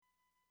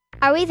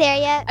Are we there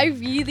yet? I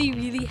really,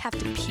 really have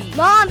to pee.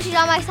 Mom, she's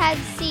on my side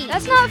of the seat.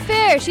 That's not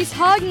fair. She's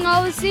hogging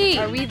all the seat.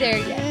 Are we there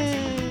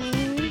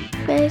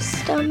yet? My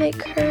stomach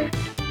hurts.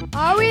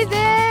 Are we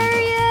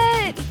there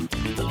yet?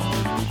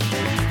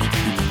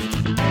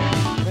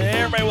 Hey,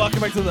 everybody,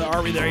 welcome back to the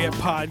Are We There Yet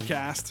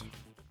podcast.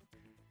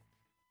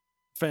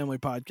 Family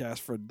podcast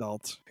for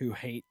adults who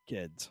hate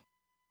kids.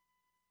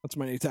 That's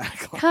my new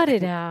tagline. Cut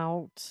it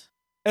out.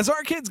 As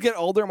our kids get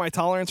older, my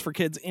tolerance for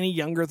kids any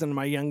younger than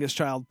my youngest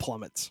child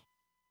plummets.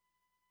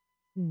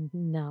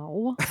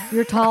 No.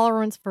 Your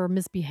tolerance for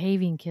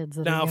misbehaving kids.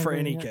 That No, are for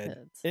younger any than your kid.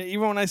 kids.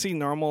 Even when I see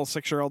normal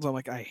 6-year-olds, I'm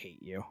like, I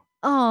hate you.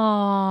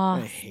 Aw,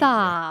 hate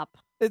stop.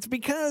 It's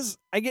because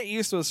I get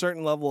used to a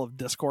certain level of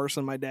discourse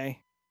in my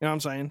day. You know what I'm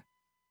saying?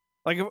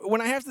 Like, when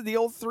I have to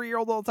deal with a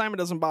 3-year-old all the time, it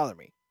doesn't bother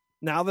me.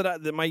 Now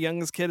that my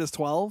youngest kid is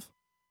 12,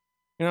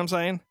 you know what I'm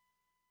saying?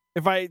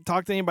 If I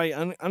talk to anybody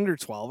under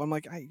 12, I'm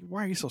like,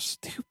 why are you so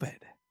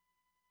stupid?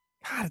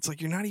 God, it's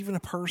like you're not even a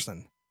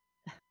person.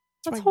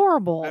 That's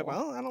horrible. I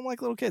don't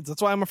like little kids.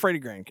 That's why I'm afraid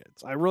of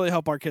grandkids. I really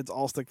hope our kids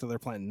all stick to their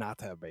plan not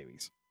to have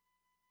babies.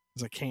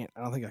 Because I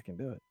don't think I can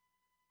do it.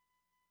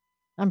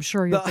 I'm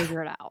sure you'll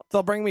figure it out.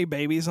 They'll bring me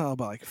babies and I'll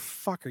be like,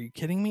 fuck, are you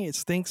kidding me? It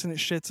stinks and it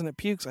shits and it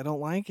pukes. I don't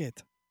like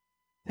it.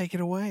 Take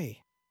it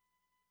away.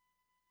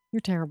 You're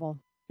terrible.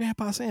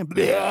 Grandpa Sam.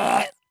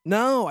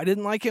 No, I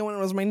didn't like it when it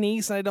was my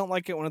niece, and I don't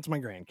like it when it's my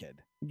grandkid.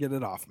 Get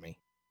it off me.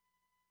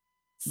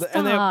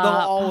 And they'll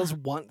always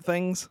want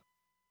things.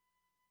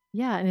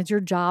 Yeah, and it's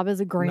your job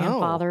as a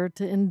grandfather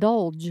to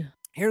indulge.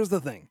 Here's the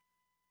thing.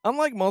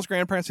 Unlike most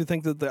grandparents who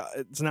think that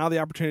it's now the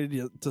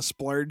opportunity to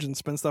splurge and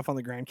spend stuff on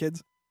the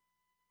grandkids,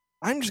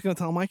 I'm just going to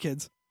tell my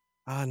kids,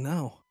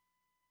 no,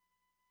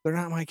 they're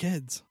not my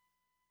kids.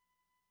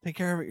 Take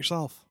care of it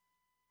yourself.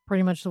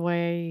 Pretty much the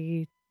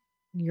way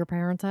your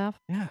parents have?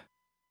 Yeah.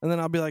 And then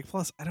I'll be like,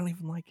 plus, I don't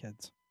even like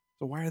kids.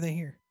 So why are they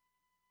here?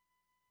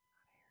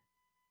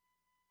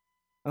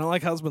 I don't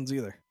like husbands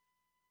either.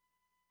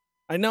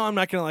 I know I'm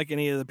not going to like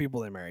any of the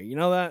people they marry. You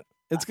know that?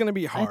 It's going to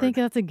be hard. I think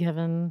that's a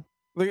given.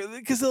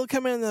 Because they'll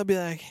come in and they'll be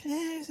like,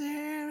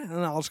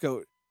 and I'll just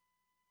go,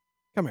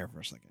 come here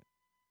for a second.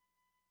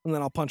 And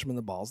then I'll punch them in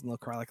the balls and they'll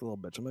cry like a little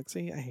bitch. I'm like,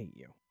 see, I hate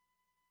you.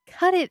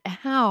 Cut it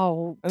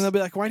out. And they'll be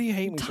like, why do you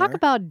hate me, Talk sir?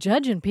 about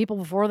judging people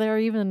before they're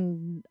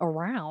even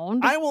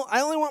around. I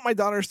only want my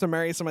daughters to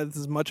marry somebody that's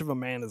as much of a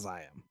man as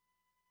I am.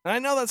 And I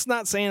know that's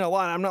not saying a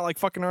lot. I'm not like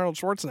fucking Arnold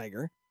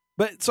Schwarzenegger.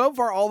 But so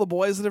far, all the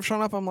boys that have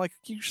shown up, I'm like,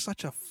 you're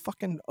such a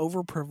fucking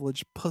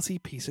overprivileged pussy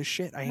piece of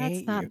shit. I hate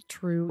you. That's not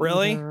true.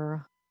 Really?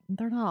 Either.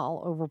 They're not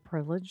all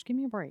overprivileged. Give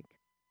me a break.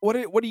 What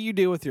do you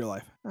do with your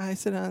life? I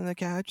sit on the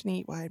couch and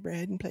eat white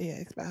bread and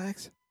play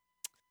Xbox.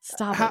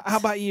 Stop it. How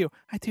about you?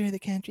 I tour the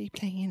country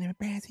playing a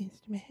brass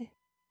instrument.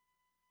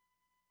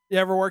 You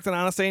ever worked an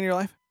honest day in your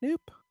life?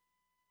 Nope.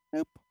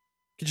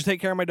 Could you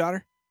take care of my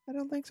daughter? I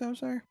don't think so,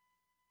 sir.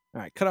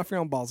 All right, cut off your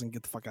own balls and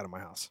get the fuck out of my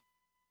house.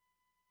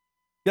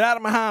 Get out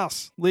of my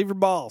house. Leave your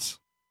balls.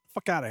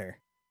 Fuck out of here.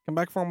 Come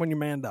back for them when you're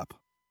manned up.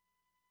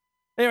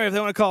 Anyway, if they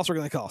want to call us, we're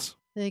going to call us.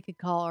 They could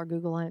call our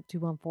Google line at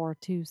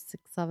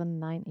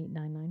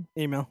 214-267-9899.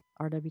 Email.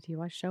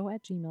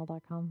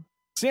 rwtyshow@gmail.com.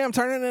 See, I'm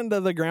turning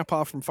into the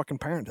grandpa from fucking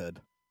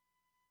Parenthood.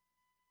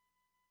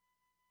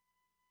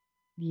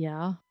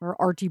 Yeah, or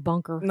Archie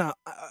Bunker. No,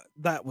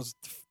 that was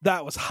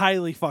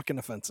highly fucking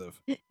offensive.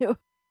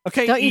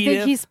 Okay, Don't you Edith.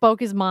 think he spoke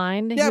his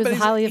mind? Yeah, he was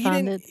highly he didn't-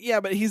 offended. Yeah,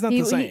 but he's not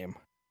the same.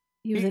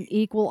 He was an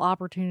equal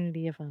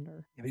opportunity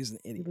offender. Yeah, he's an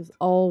idiot. He was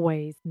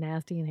always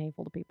nasty and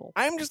hateful to people.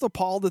 I'm just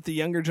appalled at the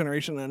younger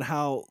generation and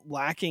how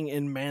lacking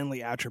in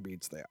manly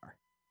attributes they are.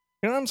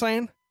 You know what I'm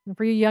saying? And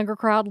for you younger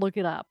crowd, look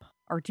it up.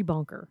 Archie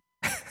Bunker.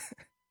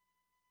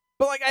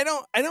 But like, I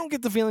don't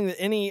get the feeling that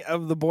any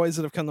of the boys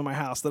that have come to my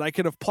house that I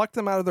could have plucked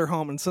them out of their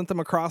home and sent them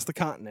across the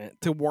continent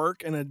to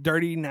work in a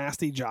dirty,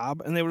 nasty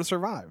job, and they would have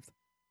survived.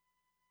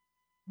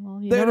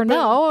 Well, you They'd never have been-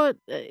 know.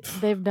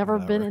 They've never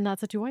been Whatever. in that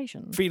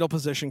situation. Fetal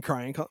position,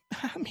 crying,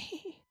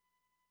 Mommy,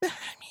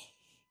 Mommy.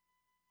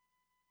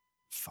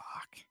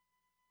 Fuck.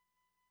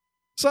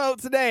 So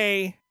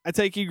today, I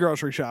take you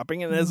grocery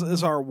shopping, and as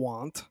is our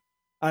wont,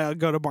 I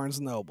go to Barnes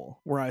 & Noble,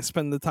 where I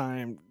spend the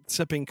time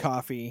sipping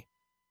coffee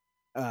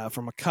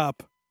from a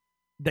cup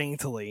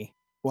daintily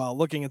while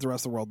looking at the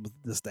rest of the world with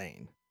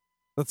disdain.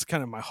 That's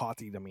kind of my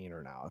haughty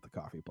demeanor now at the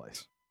coffee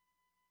place.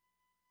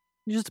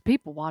 You're just a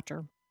people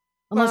watcher.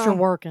 Unless you're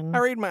working. I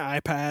read my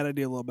iPad. I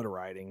do a little bit of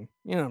writing.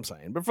 You know what I'm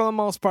saying? But for the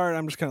most part,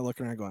 I'm just kind of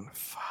looking around going,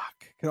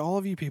 fuck, could all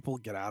of you people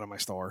get out of my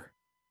store?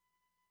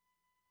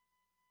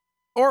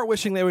 Or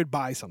wishing they would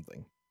buy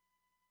something.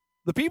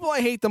 The people I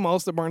hate the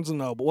most at Barnes &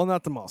 Noble, well,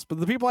 not the most, but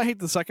the people I hate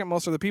the second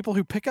most are the people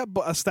who pick up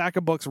a stack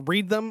of books,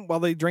 read them while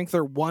they drink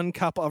their 1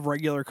 cup of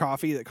regular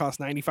coffee that costs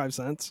 95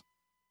 cents,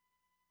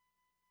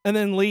 and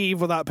then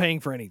leave without paying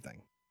for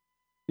anything.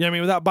 You know what I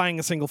mean? Without buying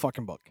a single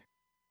fucking book.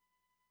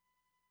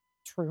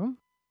 True.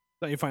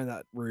 Don't you find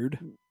that rude?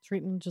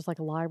 Treating it just like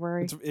a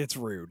library. It's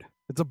rude.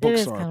 It's a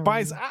bookstore.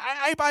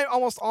 I buy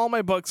almost all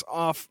my books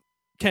off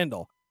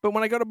Kindle, but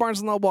when I go to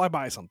Barnes & Noble, I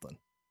buy something.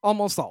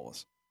 Almost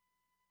always.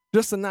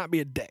 Just to not be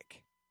a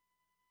dick.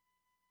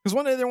 Because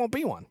one day there won't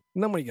be one.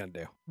 And then what are you going to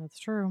do? That's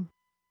true.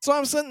 So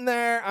I'm sitting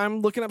there, I'm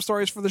looking up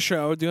stories for the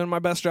show, doing my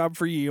best job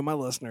for you, my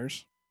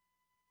listeners.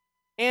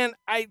 And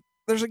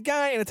there's a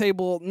guy at a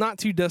table not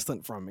too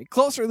distant from me,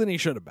 closer than he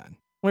should have been.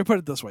 Let me put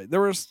it this way.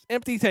 There was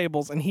empty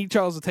tables, and he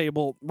chose a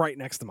table right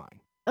next to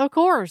mine. Of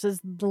course,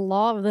 it's the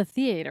law of the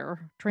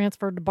theater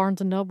transferred to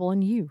Barnes & Noble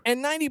and you.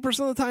 And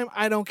 90% of the time,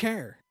 I don't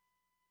care.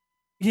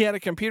 He had a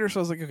computer, so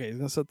I was like, okay, he's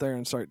going to sit there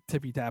and start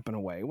tippy-tapping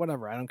away.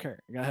 Whatever, I don't care.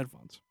 I got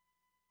headphones.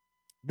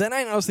 Then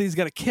I noticed that he's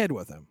got a kid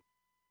with him,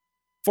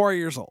 4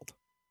 years old.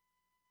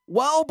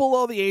 Well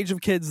below the age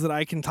of kids that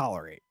I can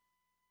tolerate.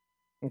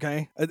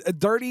 Okay? A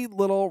dirty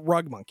little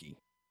rug monkey.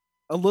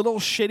 A little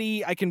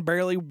shitty, I can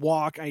barely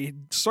walk. I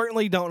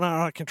certainly don't know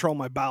how to control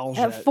my bowels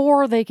At yet.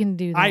 4, they can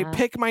do that. I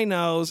pick my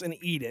nose and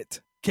eat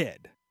it,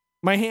 kid.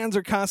 My hands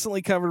are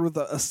constantly covered with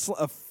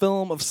a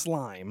film of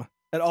slime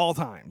at all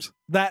times.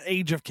 That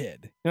age of kid.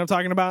 You know what I'm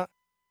talking about?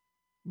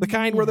 The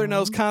kind where their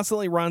nose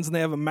constantly runs and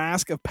they have a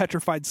mask of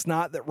petrified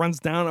snot that runs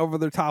down over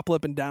their top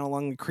lip and down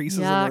along the creases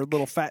of their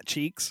little fat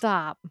cheeks.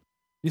 Stop.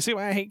 You see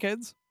why I hate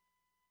kids?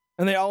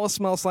 And they always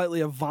smell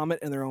slightly of vomit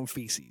and their own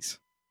feces.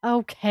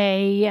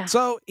 Okay.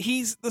 So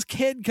this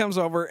kid comes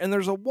over and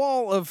there's a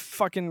wall of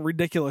fucking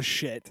ridiculous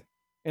shit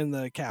in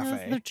the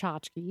cafe. They're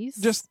tchotchkes.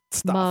 Just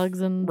stuff. Mugs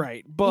and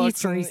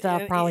books Eastery and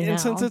stuff probably and now.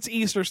 since it's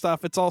Easter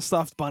stuff, it's all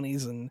stuffed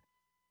bunnies and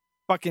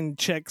fucking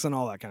chicks and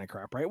all that kind of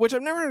crap, right? Which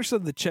I've never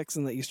understood the chicks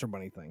and the Easter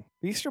bunny thing.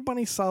 The Easter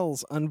bunny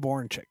sells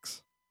unborn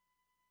chicks.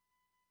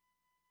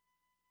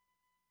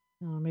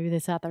 Oh, maybe they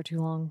sat there too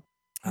long.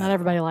 Not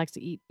everybody likes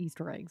to eat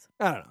Easter eggs.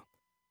 I don't know.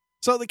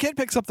 So the kid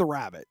picks up the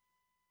rabbit,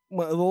 a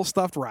little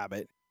stuffed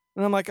rabbit.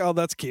 And I'm like, oh,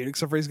 that's cute,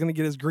 except for he's going to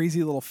get his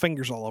greasy little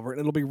fingers all over it,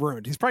 and it'll be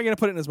ruined. He's probably going to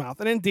put it in his mouth.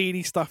 And indeed,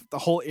 he stuffed the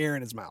whole ear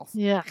in his mouth.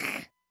 Yeah.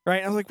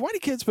 Right? I was like, why do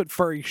kids put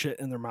furry shit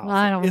in their mouth?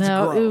 I don't It's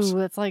know. gross. Ooh,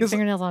 it's like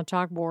fingernails on a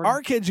chalkboard.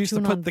 Our kids used to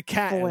chewing put on the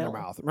cat in their foil.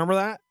 mouth. Remember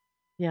that?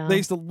 Yeah. They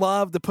used to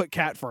love to put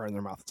cat fur in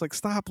their mouth. It's like,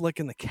 stop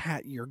licking the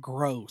cat. You're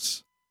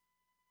gross.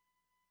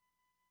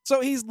 So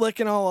he's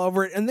licking all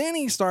over it, and then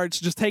he starts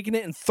just taking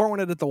it and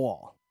throwing it at the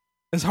wall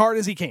as hard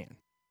as he can,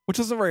 which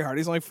isn't very hard.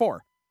 He's only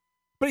 4.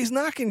 But he's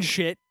knocking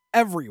shit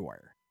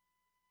everywhere.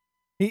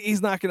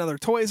 He's knocking other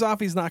toys off.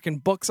 He's knocking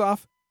books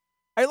off.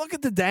 I look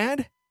at the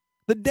dad.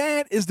 The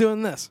dad is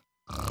doing this.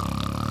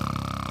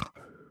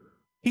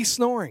 He's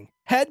snoring.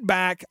 Head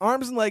back,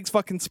 arms and legs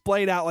fucking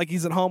splayed out like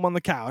he's at home on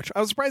the couch.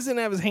 I was surprised he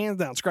didn't have his hands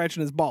down,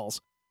 scratching his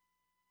balls.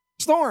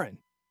 Snoring.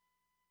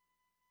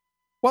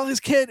 While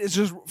his kid is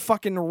just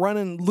fucking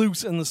running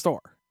loose in the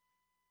store.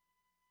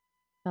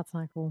 That's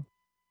not cool.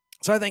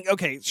 So I think,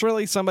 okay,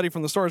 surely somebody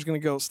from the store is going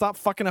to go, stop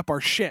fucking up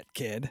our shit,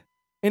 kid.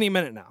 Any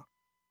minute now.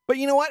 But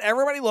you know what?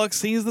 Everybody looks,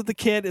 sees that the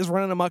kid is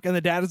running amok and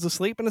the dad is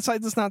asleep and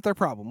decides it's not their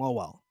problem. Oh,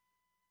 well.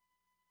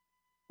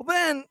 Well,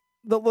 then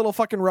the little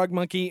fucking rug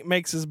monkey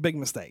makes his big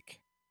mistake.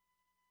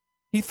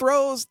 He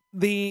throws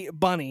the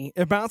bunny,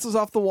 it bounces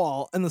off the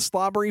wall, and the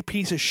slobbery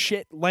piece of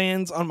shit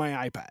lands on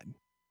my iPad.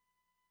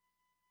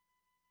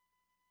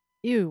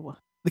 Ew.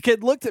 The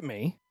kid looked at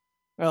me.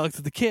 I looked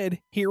at the kid.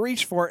 He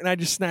reached for it, and I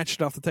just snatched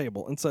it off the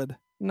table and said,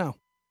 no,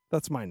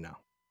 that's mine now.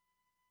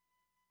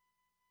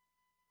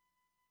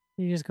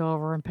 You just go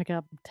over and pick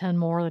up 10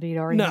 more that he'd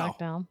already knocked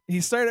down?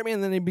 He stared at me,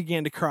 and then he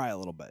began to cry a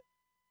little bit.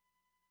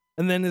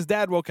 And then his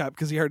dad woke up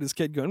because he heard his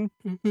kid going.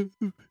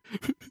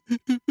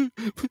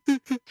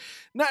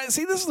 Now,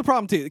 see, this is the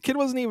problem, too. The kid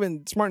wasn't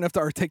even smart enough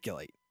to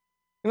articulate.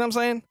 You know what I'm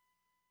saying?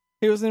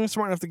 He wasn't even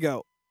smart enough to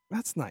go,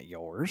 that's not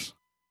yours.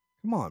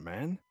 Come on,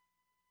 man.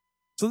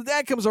 So the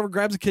dad comes over,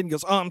 grabs the kid, and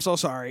goes, oh, I'm so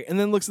sorry. And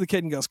then looks at the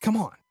kid and goes, come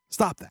on,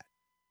 stop that.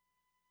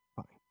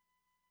 Fine.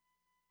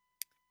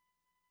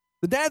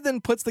 The dad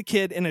then puts the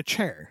kid in a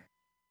chair,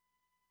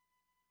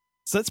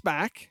 sits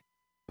back,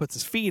 puts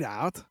his feet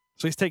out.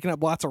 So he's taking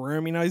up lots of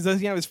room. You know, he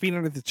doesn't have his feet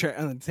under the chair,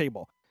 under the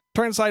table.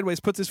 Turns sideways,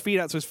 puts his feet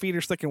out so his feet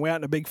are sticking way out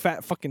in a big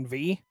fat fucking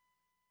V.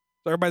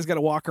 So everybody's got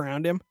to walk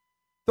around him.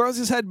 Throws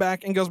his head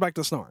back and goes back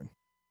to snoring.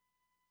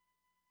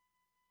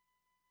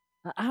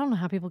 I don't know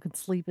how people can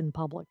sleep in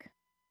public.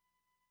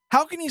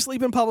 How can you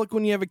sleep in public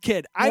when you have a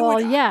kid?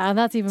 Yeah,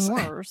 that's even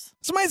worse.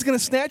 Somebody's going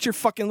to snatch your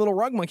fucking little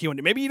rug monkey one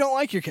day. Maybe you don't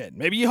like your kid.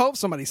 Maybe you hope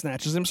somebody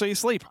snatches him so you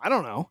sleep. I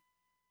don't know.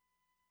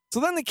 So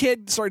then the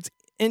kid starts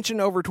inching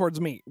over towards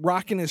me,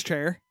 rocking his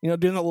chair, you know,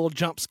 doing that little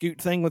jump scoot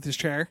thing with his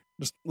chair.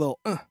 Just a little,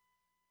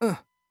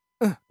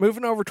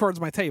 moving over towards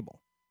my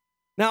table.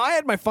 Now, I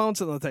had my phone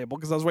sitting on the table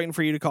because I was waiting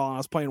for you to call and I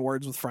was playing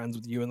Words with Friends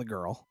with you and the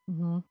girl.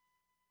 Mm-hmm.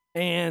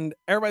 And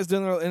everybody's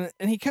doing their,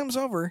 and he comes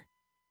over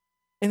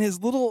and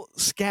his little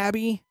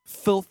scabby,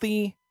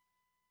 filthy,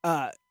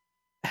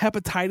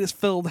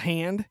 hepatitis-filled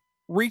hand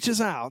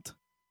reaches out,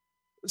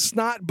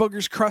 snot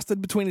boogers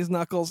crusted between his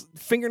knuckles,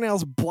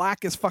 fingernails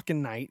black as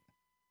fucking night.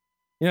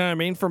 You know what I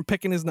mean? From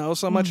picking his nose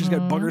so much, he's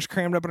got boogers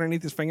crammed up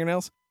underneath his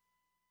fingernails,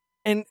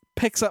 and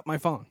picks up my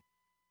phone.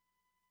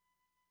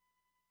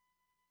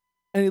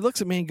 And he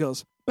looks at me and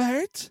goes,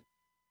 Bert?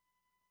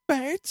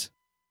 Bert?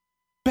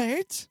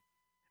 Bert?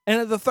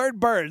 And at the third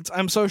birds,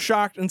 I'm so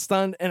shocked and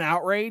stunned and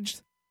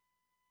outraged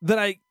that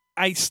I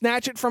I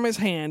snatch it from his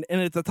hand,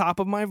 and at the top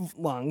of my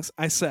lungs,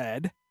 I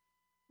said,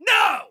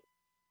 "No!"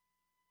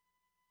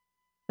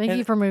 Thank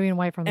you for moving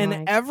away from the And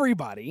mic.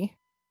 everybody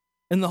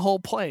in the whole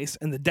place,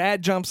 and the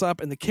dad jumps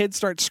up, and the kid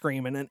starts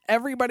screaming, and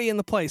everybody in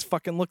the place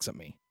fucking looks at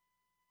me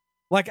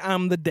like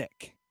I'm the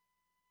dick.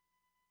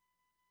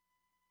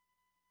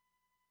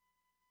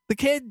 The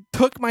kid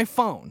took my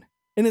phone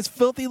in his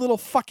filthy little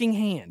fucking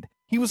hand.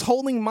 He was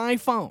holding my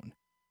phone,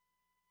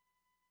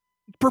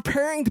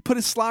 preparing to put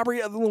his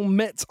slobbery little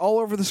mitts all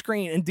over the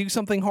screen and do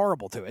something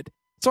horrible to it.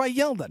 So I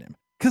yelled at him,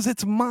 because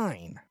it's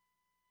mine.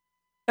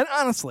 And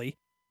honestly,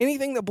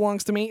 anything that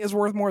belongs to me is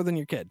worth more than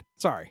your kid.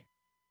 Sorry.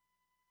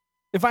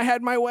 If I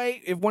had my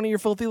way, if one of your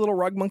filthy little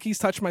rug monkeys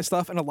touched my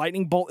stuff and a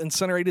lightning bolt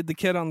incinerated the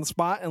kid on the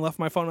spot and left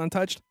my phone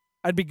untouched,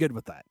 I'd be good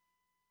with that.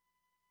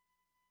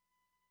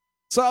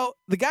 So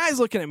the guy's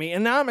looking at me,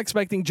 and now I'm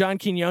expecting John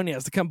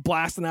Quinones to come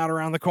blasting out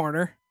around the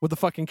corner with the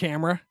fucking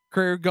camera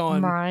crew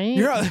going,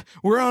 right.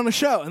 we're on a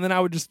show. And then I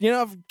would just,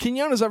 if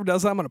Quinones ever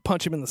does that, I'm going to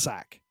punch him in the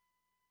sack.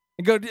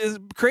 And go, is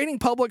creating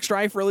public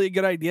strife really a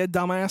good idea,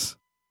 dumbass?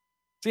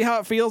 See how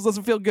it feels?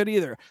 Doesn't feel good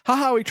either.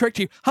 Haha, we tricked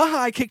you. Haha,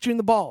 I kicked you in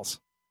the balls.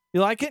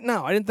 You like it?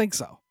 No, I didn't think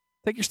so.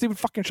 Take your stupid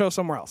fucking show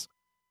somewhere else.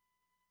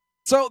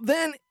 So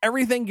then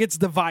everything gets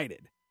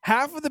divided.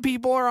 Half of the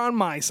people are on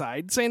my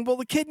side saying, well,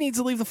 the kid needs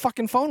to leave the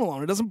fucking phone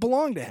alone. It doesn't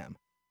belong to him.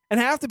 And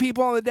half the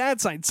people on the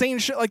dad's side saying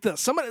shit like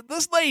this.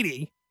 This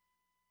lady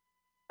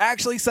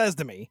actually says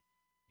to me,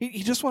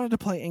 he just wanted to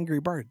play Angry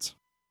Birds.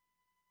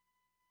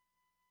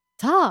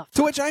 Tough.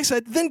 To which I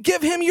said, then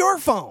give him your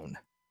phone.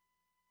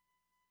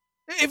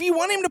 If you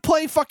want him to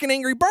play fucking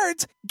Angry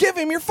Birds, give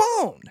him your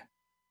phone.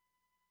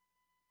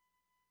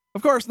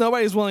 Of course,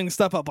 nobody's willing to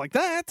step up like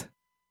that.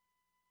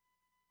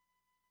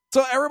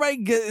 So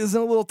everybody is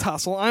in a little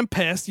tussle. I'm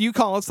pissed. You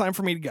call. It's time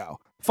for me to go.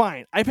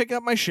 Fine. I pick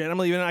up my shit. I'm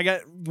leaving. I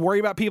got worry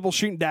about people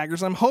shooting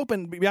daggers. I'm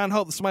hoping, beyond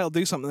hope, that somebody will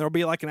do something. There'll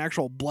be like an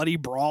actual bloody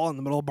brawl in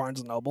the middle of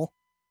Barnes & Noble.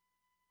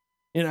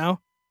 And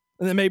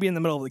then maybe in the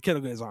middle of the kid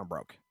will get his arm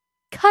broke.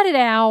 Cut it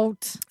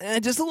out.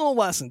 And just a little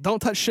lesson. Don't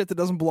touch shit that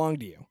doesn't belong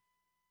to you.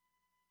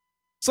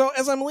 So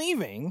as I'm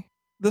leaving,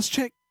 this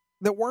chick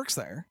that works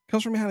there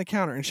comes from behind the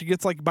counter, and she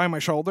gets like by my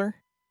shoulder.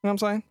 You know what I'm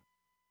saying?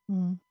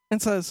 Mm.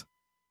 And says,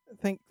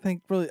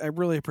 I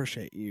really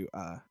appreciate you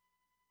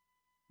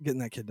getting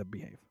that kid to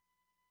behave.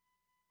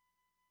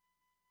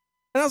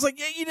 And I was like,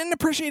 yeah, you didn't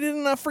appreciate it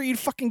enough for you to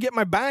fucking get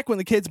my back when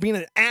the kid's being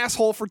an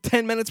asshole for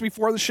 10 minutes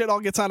before the shit all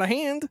gets out of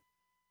hand.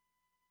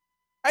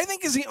 I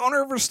think as the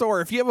owner of a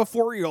store, if you have a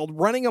 4-year-old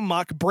running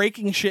amok,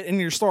 breaking shit in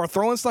your store,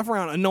 throwing stuff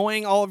around,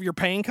 annoying all of your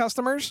paying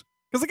customers,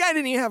 because the guy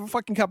didn't even have a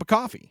fucking cup of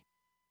coffee.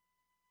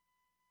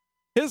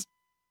 His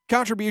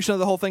contribution to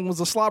the whole thing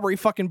was a slobbery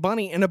fucking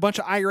bunny and a bunch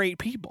of irate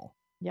people.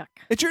 Yuck.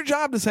 It's your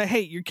job to say,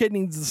 hey, your kid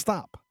needs to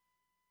stop.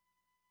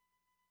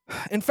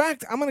 In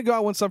fact, I'm going to go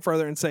out one step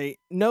further and say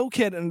no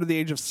kid under the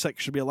age of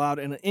 6 should be allowed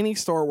in any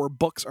store where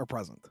books are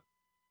present.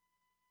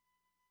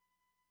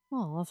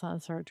 Well, that's not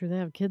necessarily true. They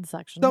have a kids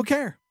section. Don't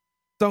care.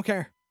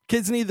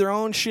 Kids need their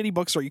own shitty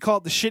bookstore. You call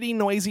it the shitty,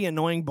 noisy,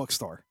 annoying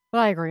bookstore. But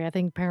I agree. I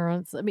think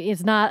parents,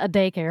 it's not a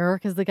daycare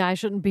because the guy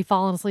shouldn't be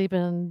falling asleep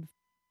and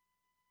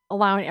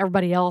allowing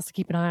everybody else to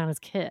keep an eye on his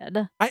kid.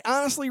 I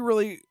honestly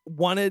really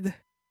wanted,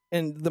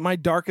 in my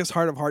darkest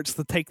heart of hearts,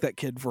 to take that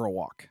kid for a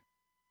walk.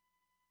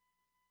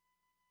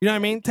 You know what I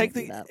mean?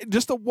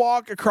 Just a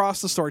walk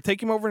across the store.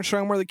 Take him over and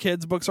show him where the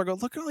kids' books are. Go,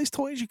 look at all these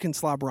toys you can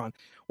slobber on.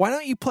 Why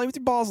don't you play with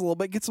your balls a little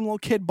bit, get some little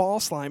kid ball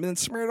slime, and then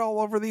smear it all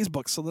over these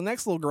books. So the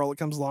next little girl that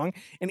comes along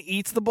and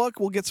eats the book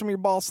will get some of your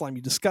ball slime,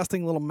 you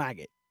disgusting little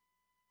maggot.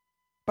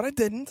 But I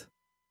didn't.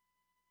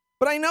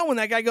 But I know when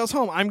that guy goes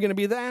home, I'm going to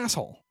be the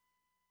asshole.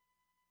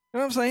 You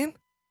know what I'm saying?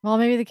 Well,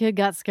 maybe the kid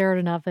got scared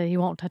enough that he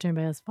won't touch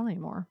anybody's phone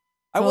anymore.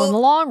 So in the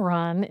long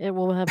run, it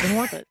will have been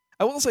worth it.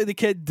 I will say the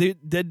kid did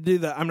do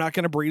the I'm not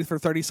going to breathe for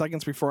 30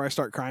 seconds before I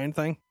start crying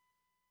thing.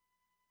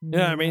 You know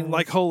what I mean?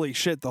 Like, holy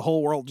shit, the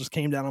whole world just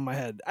came down on my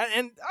head.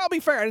 And I'll be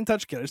fair, I didn't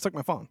touch the kid. I just took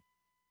my phone.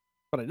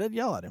 But I did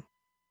yell at him.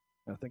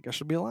 I think I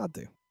should be allowed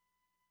to.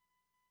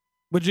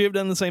 Would you have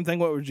done the same thing?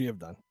 What would you have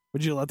done?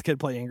 Would you let the kid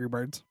play Angry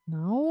Birds?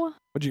 No.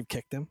 Would you have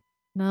kicked him?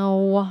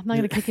 No, I'm not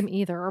going to kick him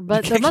either.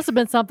 But there must have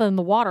been something in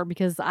the water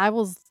because I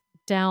was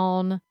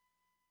down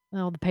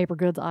the paper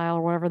goods aisle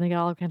or whatever. They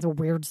got all kinds of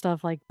weird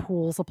stuff like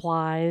pool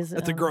supplies.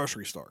 At the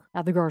grocery store.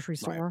 At the grocery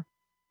store.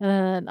 Right.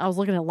 And I was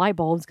looking at light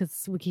bulbs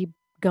because we keep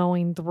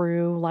going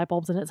through light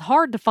bulbs and it's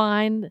hard to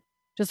find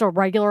just a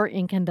regular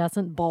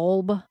incandescent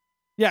bulb.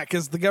 Yeah,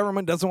 because the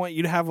government doesn't want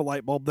you to have a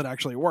light bulb that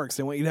actually works.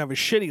 They want you to have a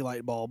shitty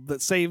light bulb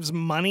that saves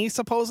money,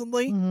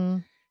 supposedly. Mm-hmm.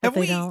 Have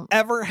we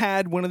ever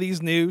had one of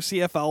these new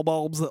CFL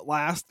bulbs that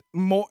last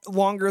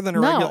longer than a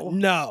regular?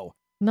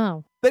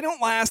 No. They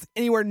don't last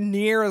anywhere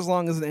near as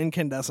long as an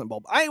incandescent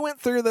bulb. I went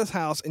through this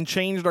house and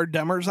changed our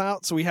dimmers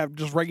out so we have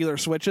just regular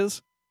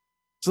switches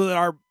so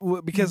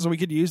that because we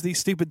could use these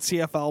stupid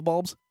CFL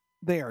bulbs.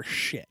 They are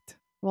shit.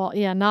 Well,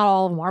 yeah, not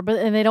all of them are,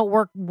 and they don't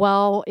work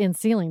well in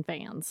ceiling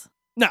fans.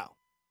 No,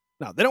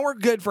 they don't work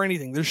good for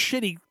anything. They're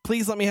shitty.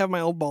 Please let me have my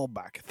old bulb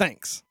back.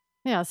 Thanks.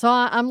 Yeah, so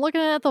I'm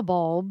looking at the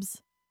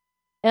bulbs.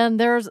 And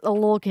there's a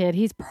little kid.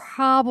 He's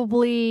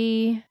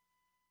probably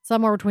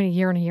somewhere between a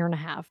year and a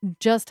half,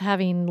 just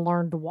having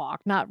learned to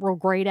walk. Not real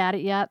great at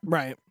it yet.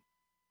 Right.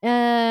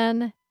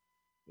 And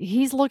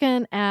he's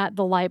looking at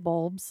the light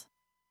bulbs,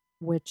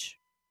 which,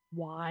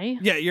 why?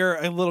 Yeah, you're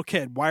a little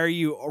kid. Why are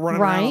you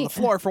running around on the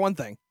floor, for one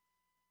thing?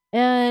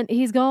 And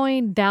he's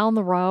going down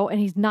the row, and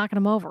he's knocking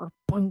them over.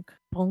 Bunk,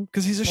 bunk.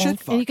 Because he's a shit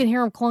fuck. And you can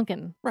hear him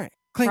clunking. Right.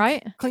 Clink,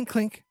 right? Clink,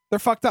 clink. They're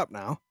fucked up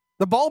now.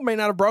 The bulb may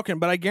not have broken,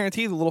 but I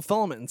guarantee the little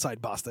filament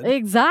inside busted.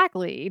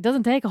 Exactly. It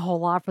doesn't take a whole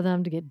lot for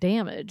them to get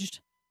damaged.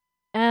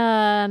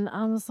 And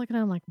I'm just looking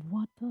at him like,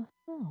 what the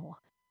hell?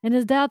 And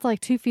his dad's like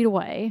 2 feet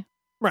away.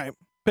 Right.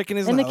 Picking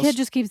his nose. And the kid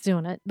just keeps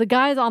doing it. The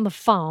guy's on the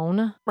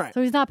phone. Right.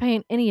 So he's not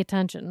paying any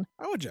attention.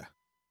 How would you?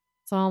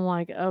 So I'm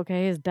like,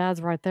 okay, his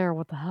dad's right there.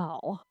 What the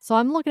hell? So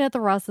I'm looking at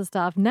the rest of the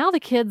stuff. Now the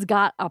kid's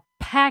got a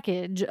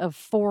package of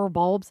 4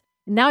 bulbs.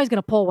 And now he's going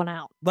to pull one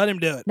out. Let him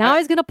do it. Now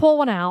he's going to pull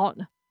one out.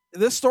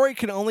 This story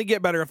can only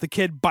get better if the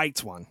kid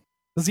bites one.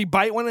 Does he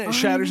bite one and it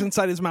shatters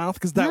inside his mouth?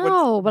 Because that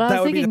would. But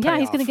I was thinking, yeah,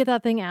 he's going to get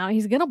that thing out.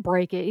 He's going to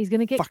break it. He's going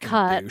to get fucking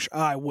cut. Douche.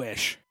 Oh, I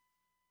wish.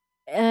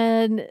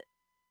 And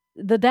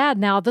the dad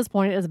now at this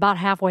point is about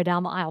halfway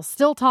down the aisle,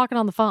 still talking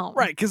on the phone.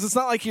 Right, because it's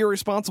not like you're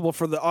responsible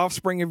for the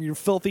offspring of your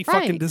filthy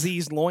fucking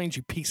diseased loins,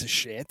 you piece of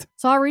shit.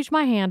 So I reached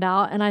my hand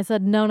out and I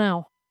said,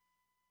 no.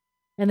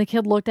 And the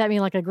kid looked at me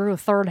like I grew a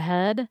third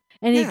head,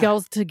 and he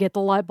goes to get the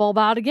light bulb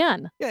out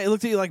again. Yeah, he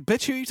looked at you like,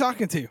 bitch, who are you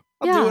talking to?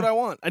 I'll do what I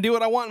want. I do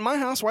what I want in my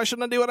house. Why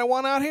shouldn't I do what I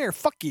want out here?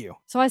 Fuck you.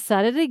 So I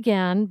said it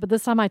again, but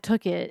this time I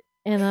took it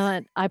and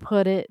then I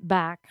put it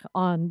back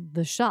on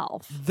the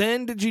shelf.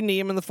 Then did you knee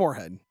him in the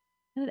forehead?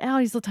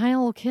 He's a tiny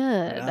little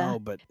kid. No,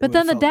 but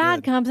then the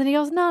dad comes and he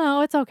goes,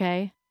 no, it's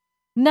okay.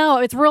 No,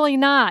 it's really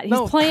not.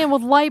 He's playing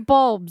with light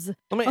bulbs.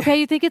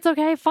 Okay, you think it's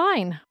okay?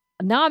 Fine.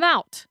 Now I'm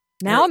out.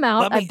 I'm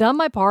out. I've done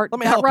my part.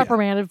 Got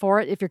reprimanded for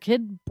it. If your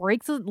kid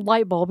breaks a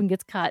light bulb and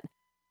gets cut,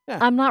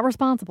 I'm not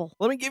responsible.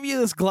 Let me give you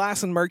this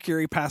glass and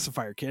mercury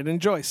pacifier, kid.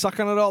 Enjoy. Suck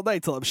on it all day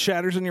till it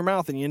shatters in your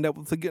mouth and you end up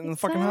with getting in the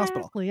fucking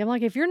hospital. I'm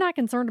like, if you're not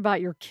concerned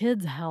about your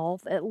kid's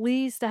health, at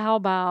least how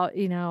about,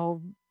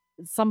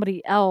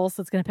 somebody else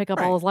that's going to pick up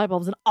all those light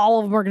bulbs and all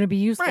of them are going to be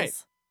useless. Right.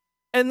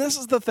 And this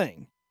is the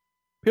thing.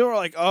 People are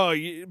like, oh,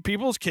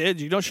 people's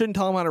kids, shouldn't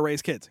tell them how to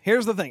raise kids.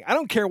 Here's the thing. I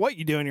don't care what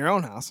you do in your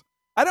own house.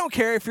 I don't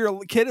care if your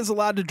kid is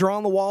allowed to draw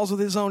on the walls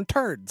with his own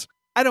turds.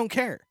 I don't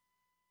care.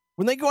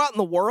 When they go out in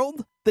the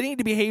world, they need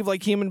to behave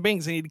like human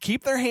beings. They need to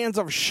keep their hands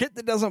off shit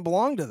that doesn't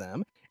belong to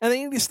them, and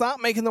they need to stop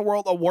making the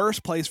world a worse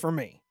place for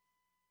me.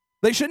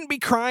 They shouldn't be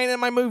crying in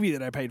my movie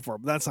that I paid for,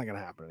 but that's not going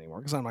to happen anymore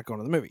because I'm not going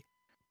to the movie.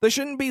 They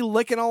shouldn't be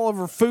licking all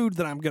over food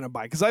that I'm going to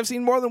buy because I've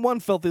seen more than one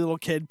filthy little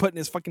kid putting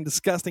his fucking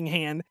disgusting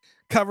hand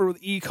covered with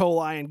E.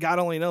 coli and God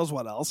only knows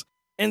what else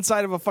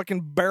inside of a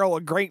fucking barrel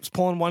of grapes,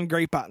 pulling one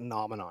grape out and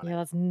nomming on it. Yeah,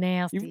 that's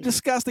nasty. You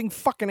disgusting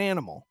fucking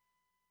animal.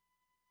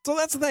 So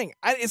that's the thing.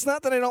 It's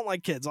not that I don't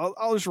like kids.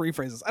 I'll just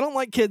rephrase this. I don't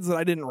like kids that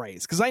I didn't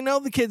raise because I know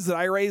the kids that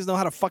I raised know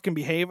how to fucking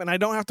behave and I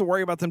don't have to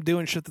worry about them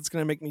doing shit that's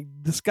going to make me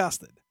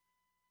disgusted.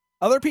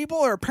 Other people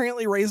are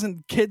apparently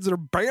raising kids that are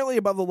barely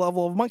above the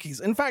level of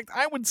monkeys. In fact,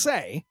 I would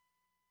say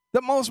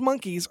that most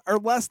monkeys are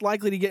less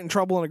likely to get in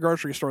trouble in a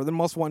grocery store than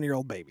most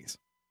 1-year-old babies.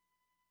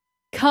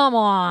 Come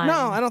on.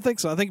 No, I don't think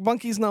so. I think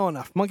monkeys know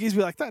enough. Monkeys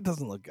be like, that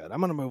doesn't look good. I'm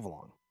going to move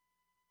along.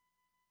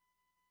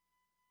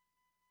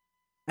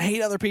 I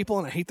hate other people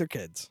and I hate their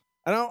kids.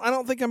 I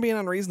don't think I'm being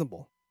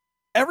unreasonable.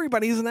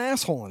 Everybody's an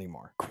asshole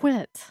anymore.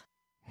 Quit.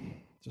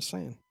 Just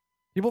saying.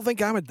 People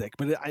think I'm a dick,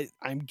 but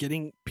I'm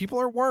getting...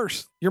 People are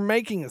worse. You're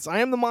making this. I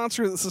am the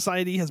monster that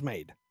society has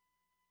made.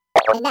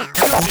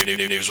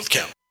 News with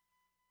Kim.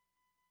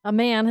 A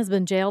man has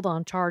been jailed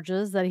on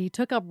charges that he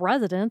took up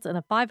residence in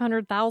a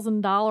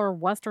 $500,000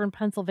 Western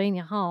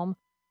Pennsylvania home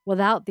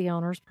without the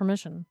owner's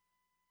permission.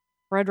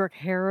 Frederick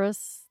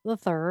Harris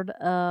III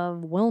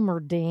of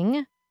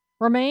Wilmerding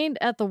remained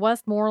at the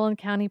Westmoreland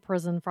County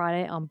Prison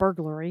Friday on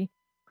burglary,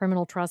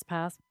 criminal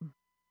trespass.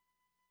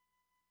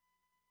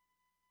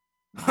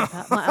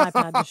 My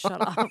iPad just shut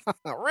off.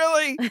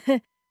 Really?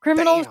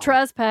 Criminal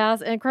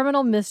trespass and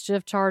criminal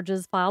mischief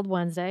charges filed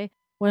Wednesday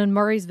when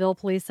Murraysville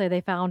police say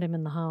they found him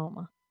in the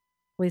home.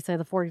 Police say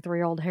the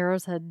 43-year-old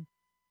Harris had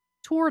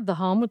toured the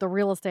home with a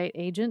real estate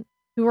agent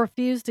who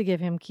refused to give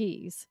him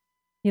keys.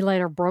 He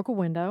later broke a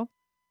window,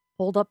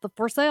 pulled up the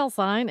for sale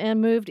sign,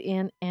 and moved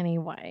in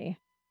anyway.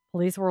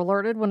 Police were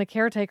alerted when a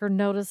caretaker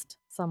noticed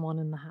someone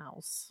in the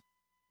house.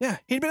 Yeah,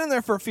 he'd been in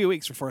there for a few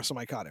weeks before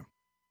somebody caught him.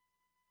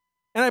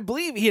 And I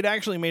believe he had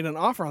actually made an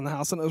offer on the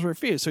house and it was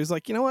refused. So he's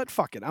like, you know what?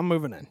 Fuck it. I'm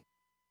moving in.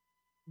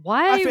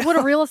 Why would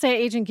a real estate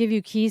agent give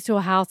you keys to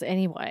a house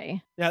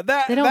anyway? Yeah,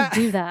 they don't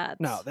do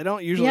that. No, they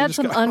don't usually. He had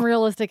some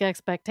unrealistic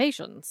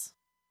expectations.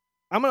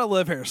 I'm going to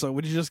live here, so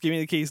would you just give me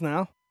the keys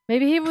now?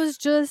 Maybe he was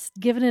just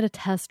giving it a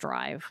test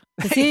drive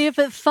to see if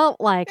it felt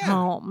like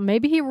home.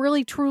 Maybe he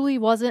really, truly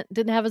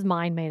didn't have his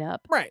mind made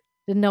up. Right.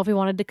 Didn't know if he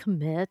wanted to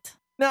commit.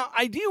 Now,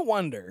 I do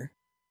wonder,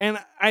 and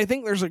I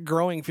think there's a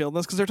growing field in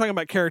this because they're talking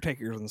about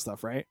caretakers and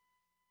stuff, right?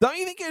 Don't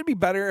you think it would be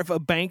better if a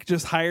bank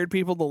just hired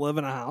people to live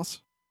in a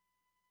house?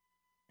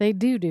 They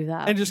do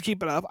that. And just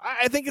keep it up.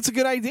 I think it's a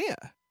good idea.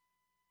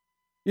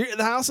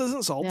 The house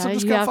isn't sold, so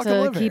just you go have fucking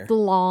to live keep here. the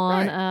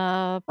lawn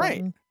Right. up.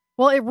 Right.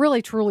 Well, it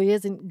really truly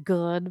isn't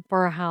good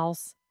for a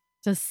house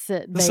to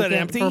sit vacant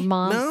empty? for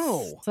months.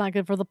 No. It's not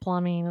good for the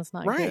plumbing. It's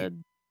not Right.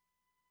 good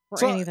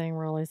for anything,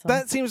 really. So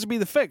that seems to be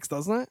the fix,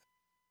 doesn't it?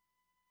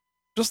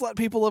 Just let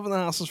people live in the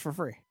houses for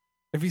free.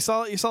 If you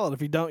sell it, you sell it.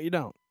 If you don't, you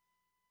don't.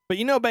 But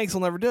banks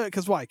will never do it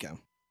because why,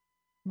 Kim?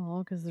 Well,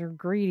 because they're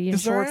greedy and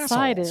 'Cause they're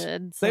short-sighted.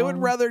 assholes. So. They would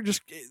rather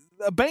just...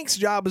 A bank's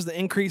job is to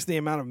increase the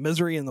amount of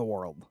misery in the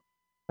world.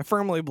 I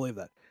firmly believe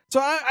that.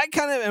 So I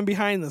kind of am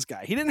behind this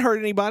guy. He didn't hurt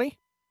anybody.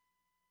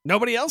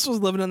 Nobody else was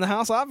living in the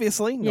house,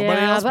 obviously.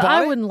 Nobody else but bought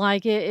I it. wouldn't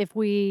like it if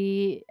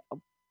we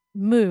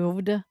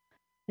moved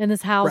and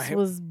this house Right.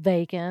 was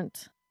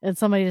vacant and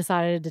somebody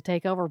decided to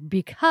take over,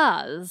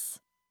 because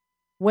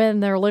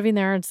when they're living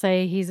there and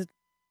say he's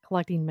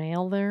collecting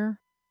mail there,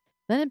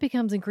 then it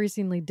becomes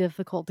increasingly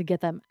difficult to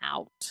get them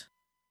out.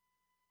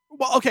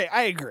 Well, okay,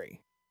 I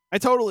agree. I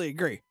totally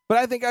agree. But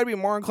I think I'd be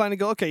more inclined to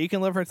go, okay, you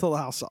can live here until the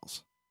house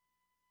sells.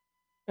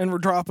 And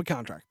draw up a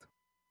contract.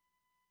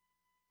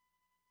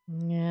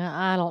 Yeah,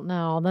 I don't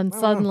know. Then don't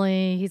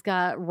suddenly he's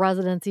got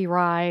residency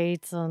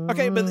rights, and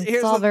Okay, but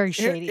it's all very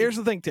shady. Here's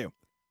the thing, too.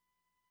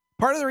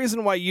 Part of the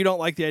reason why you don't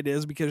like the idea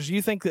is because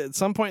you think that at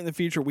some point in the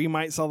future we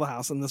might sell the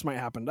house and this might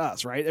happen to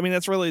us, right? I mean,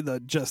 that's really the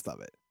gist of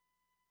it.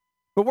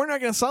 But we're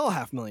not going to sell a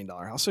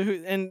 $500,000 house, so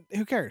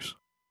who cares?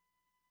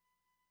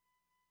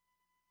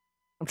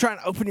 I'm trying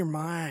to open your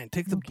mind.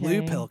 Take the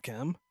blue pill,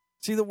 Kim.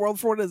 See the world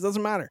for what it is.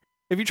 Doesn't matter.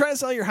 If you try to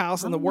sell your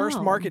house in the worst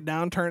market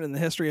downturn in the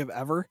history of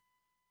ever,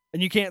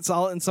 and you can't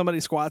sell it and somebody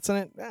squats in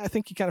it, I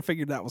think you kind of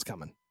figured that was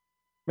coming.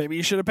 Maybe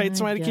you should have paid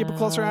somebody to keep a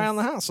closer eye on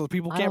the house so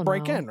people can't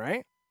break in,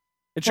 right?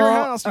 It's your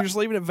house. You're just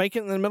leaving it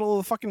vacant in the middle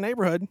of the fucking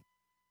neighborhood.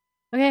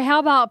 Okay, how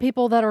about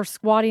people that are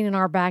squatting in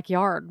our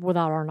backyard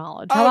without our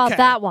knowledge? How about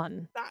that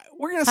one?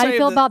 How do you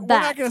feel about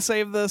that? We're not going to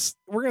save this.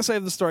 We're going to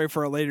save the story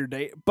for a later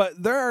date,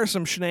 but there are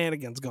some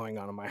shenanigans going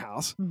on in my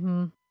house.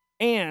 Mm-hmm.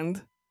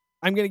 And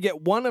I'm going to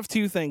get one of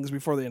two things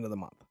before the end of the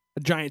month. A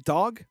giant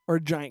dog or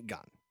a giant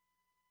gun.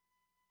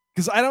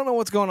 Because I don't know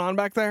what's going on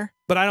back there,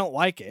 but I don't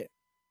like it.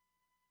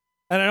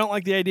 And I don't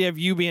like the idea of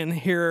you being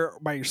here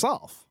by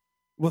yourself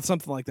with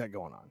something like that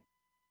going on.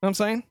 You know what I'm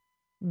saying?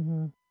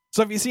 Mm-hmm.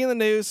 So if you see in the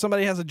news,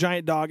 somebody has a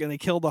giant dog and they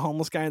killed the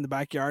homeless guy in the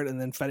backyard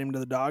and then fed him to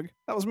the dog,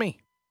 that was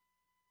me.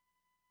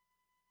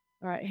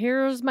 All right,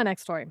 here's my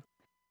next story.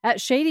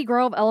 At Shady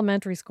Grove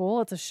Elementary School,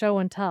 it's a show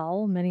and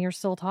tell many are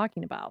still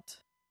talking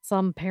about.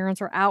 Some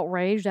parents are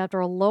outraged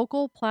after a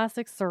local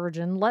plastic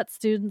surgeon let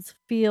students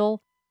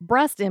feel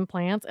breast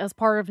implants as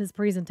part of his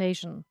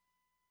presentation.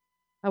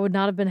 I would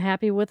not have been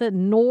happy with it,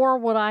 nor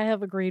would I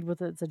have agreed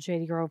with it, said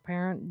Shady Grove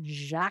parent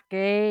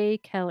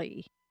Jackie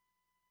Kelly.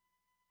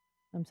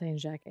 I'm saying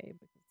Jackie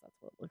because that's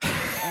what it looks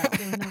like. I don't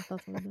really know if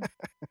that's what it is.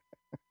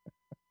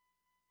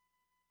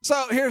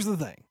 So here's the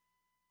thing.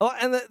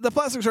 And the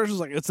plastic surgeon's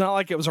like, it's not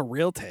like it was a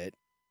real tit.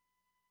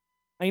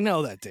 I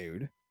know that,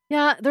 dude.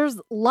 Yeah, there's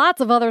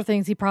lots of other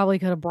things he probably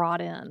could have brought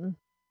in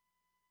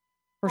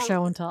for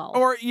show and tell.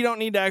 Or you don't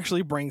need to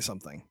actually bring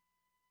something.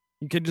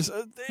 You could just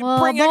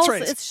bring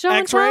x-rays. It's show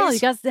and tell. You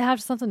guys have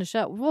something to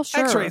show. Well,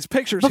 sure. X-rays,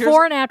 pictures.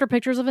 Before and after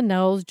pictures of a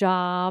nose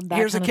job.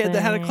 Here's a kid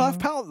that had a cleft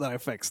palate that I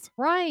fixed.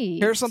 Right.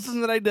 Here's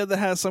something that I did that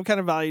has some kind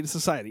of value to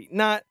society.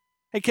 Not,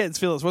 hey kids,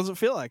 feel this. What does it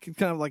feel like? It's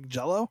kind of like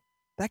Jell-O.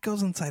 That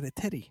goes inside a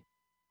titty.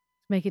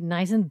 Make it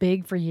nice and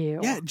big for you.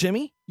 Yeah,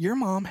 Jimmy, your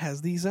mom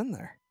has these in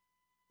there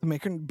to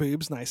make her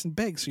boobs nice and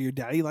big, so your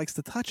daddy likes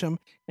to touch them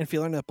and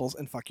feel her nipples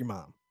and fuck your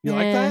mom. You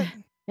like that?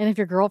 And if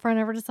your girlfriend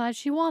ever decides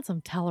she wants them,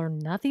 tell her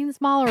nothing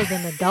smaller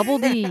than a double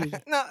D.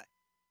 No,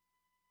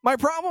 my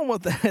problem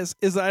with this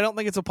is that I don't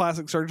think it's a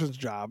plastic surgeon's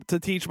job to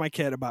teach my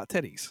kid about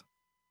titties,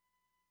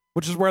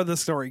 which is where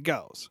this story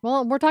goes.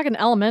 Well, we're talking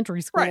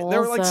elementary school. Right, they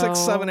were like 6,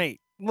 7, 8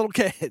 little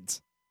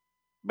kids,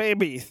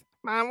 babies.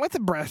 Mom, what's a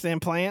breast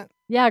implant?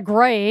 Yeah,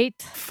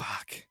 great.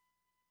 Fuck.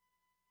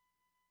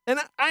 And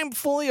I'm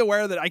fully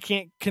aware that I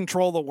can't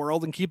control the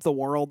world and keep the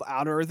world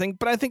out of everything,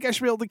 but I think I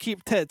should be able to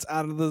keep tits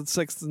out of the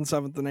 6th and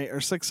 7th and 8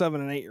 or 6,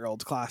 7, and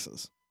 8-year-olds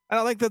classes. I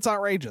don't think that's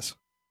outrageous.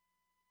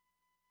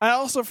 I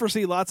also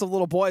foresee lots of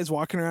little boys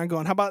walking around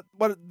going, how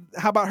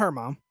about her,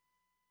 Mom?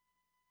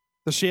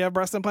 Does she have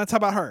breast implants? How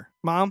about her?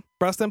 Mom,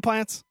 breast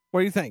implants? What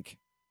do you think?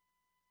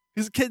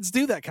 Because kids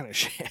do that kind of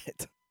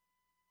shit.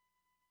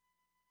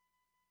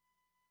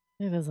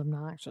 It is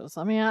obnoxious.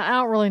 I mean, I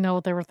don't really know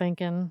what they were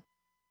thinking.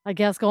 I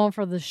guess going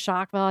for the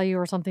shock value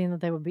or something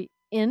that they would be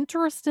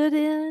interested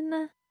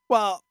in.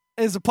 Well,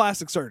 as a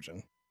plastic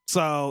surgeon,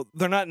 so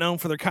they're not known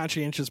for their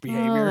conscientious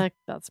behavior.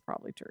 That's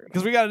probably true.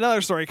 Because we got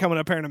another story coming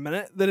up here in a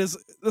minute this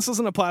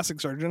isn't a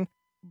plastic surgeon,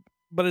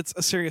 but it's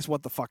a serious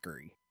what the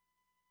fuckery.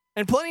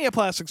 And plenty of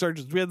plastic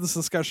surgeons, we had this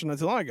discussion not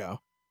too long ago,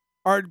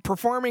 are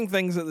performing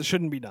things that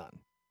shouldn't be done.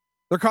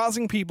 They're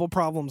causing people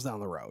problems down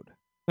the road. You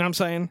know what I'm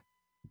saying?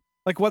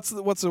 Like, what's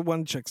the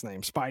one chick's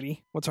name?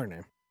 Spidey? What's her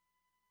name?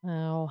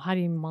 Oh,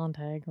 Heidi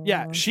Montag.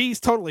 Yeah, she's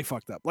totally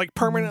fucked up. Like,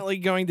 permanently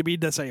going to be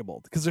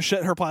disabled because of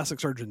shit her plastic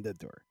surgeon did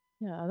to her.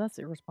 Yeah, that's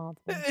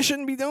irresponsible. It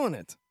shouldn't be doing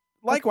it.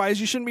 Likewise,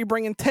 you shouldn't be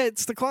bringing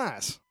tits to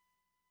class.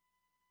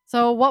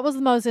 So what was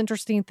the most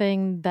interesting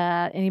thing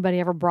that anybody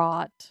ever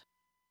brought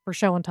for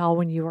show and tell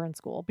when you were in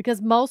school?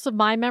 Because most of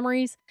my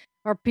memories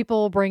are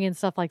people bringing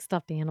stuff like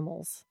stuffed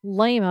animals.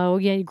 Lame-o.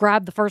 Yeah, you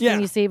grab the first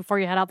thing you see before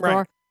you head out the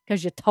door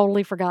because you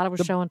totally forgot it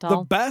was show and tell.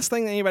 The best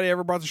thing that anybody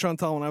ever brought to show and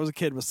tell when I was a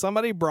kid was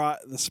somebody brought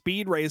the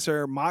Speed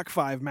Racer Mach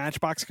 5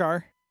 Matchbox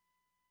car.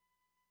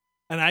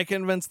 And I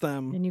convinced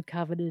them. And you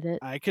coveted it.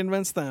 I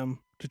convinced them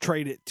to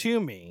trade it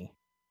to me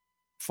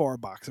for a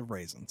box of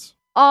raisins.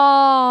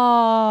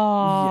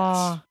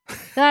 Oh, yes.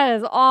 That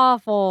is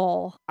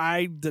awful.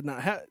 I did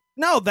not have.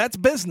 No, that's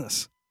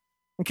business.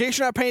 In case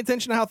you're not paying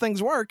attention to how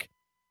things work,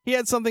 he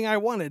had something I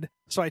wanted,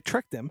 so I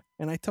tricked him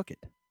and I took it.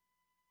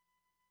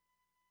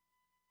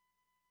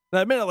 Now,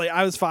 admittedly,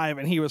 I was 5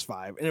 and he was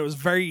 5, and it was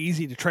very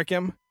easy to trick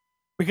him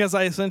because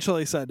I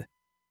essentially said,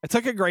 I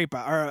took a grape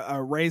out, or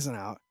a raisin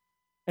out,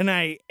 and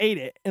I ate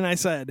it, and I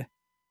said,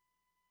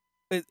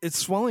 it's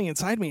swelling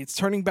inside me. It's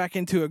turning back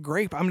into a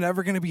grape. I'm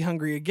never going to be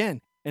hungry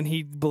again. And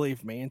he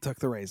believed me and took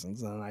the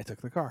raisins, and I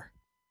took the car.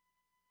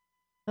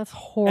 That's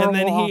horrible. And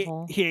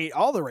then he ate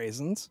all the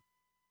raisins,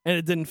 and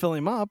it didn't fill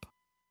him up,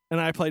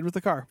 and I played with the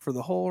car for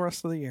the whole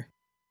rest of the year.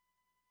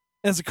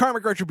 As a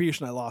karmic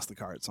retribution, I lost the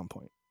car at some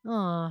point.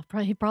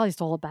 He probably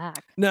stole it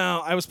back.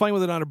 No, I was playing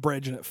with it on a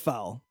bridge, and it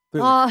fell.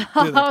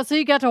 So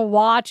you got to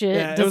watch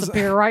it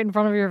disappear right in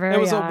front of your very eyes.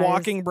 It was a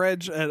walking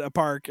bridge at a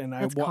park, and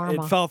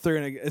it fell through,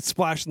 and it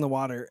splashed in the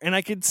water. And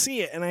I could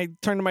see it, and I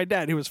turned to my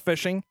dad, who was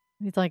fishing.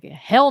 He's like,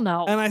 hell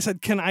no. And I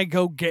said, can I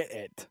go get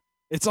it?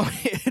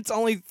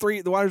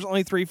 The water's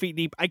only 3 feet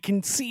deep. I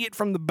can see it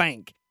from the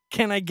bank.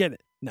 Can I get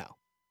it? No.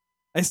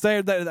 I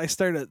stared at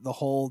it the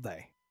whole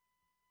day.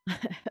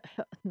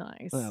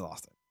 Nice. And I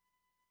lost it.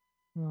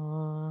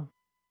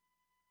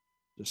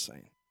 Just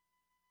saying.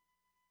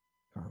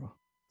 Karma.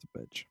 It's a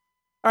bitch.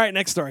 All right,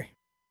 next story.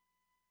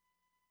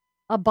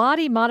 A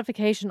body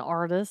modification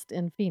artist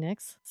in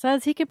Phoenix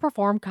says he can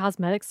perform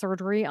cosmetic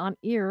surgery on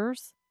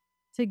ears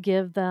to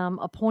give them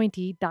a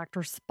pointy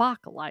Dr.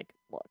 Spock-like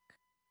look.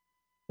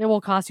 It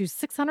will cost you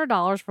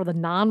 $600 for the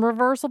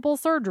non-reversible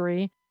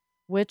surgery,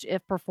 which,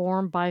 if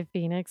performed by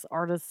Phoenix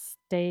artist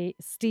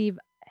Steve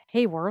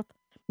Hayworth,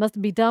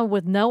 must be done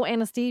with no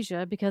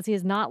anesthesia because he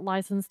is not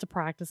licensed to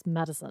practice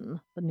medicine,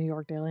 the New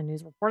York Daily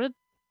News reported.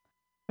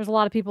 There's a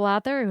lot of people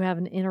out there who have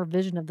an inner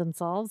vision of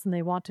themselves, and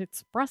they want to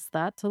express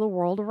that to the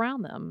world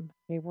around them,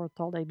 Hayworth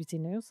told ABC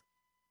News.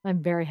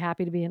 I'm very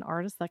happy to be an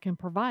artist that can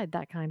provide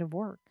that kind of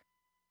work.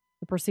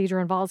 The procedure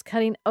involves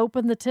cutting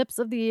open the tips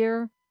of the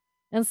ear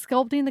and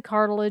sculpting the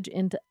cartilage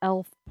into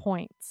elf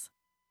points.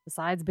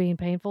 Besides being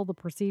painful, the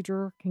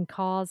procedure can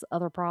cause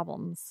other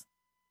problems.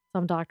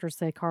 Some doctors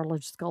say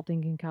cartilage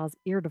sculpting can cause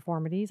ear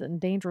deformities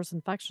and dangerous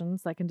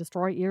infections that can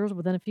destroy ears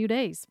within a few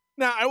days.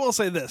 Now, I will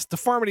say this.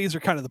 Deformities are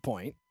kind of the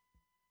point,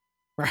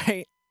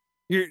 right?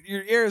 Your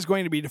ear is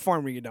going to be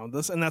deformed when you do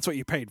this, and that's what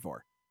you paid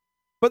for.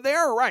 But they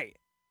are right.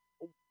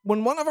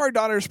 When one of our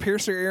daughters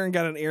pierced her ear and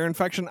got an ear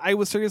infection, I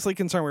was seriously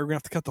concerned we were going to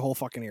have to cut the whole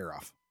fucking ear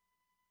off.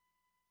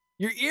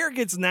 Your ear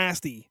gets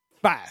nasty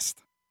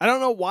fast. I don't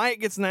know why it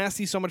gets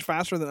nasty so much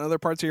faster than other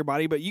parts of your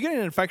body, but you get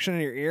an infection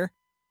in your ear,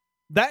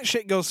 that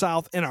shit goes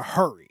south in a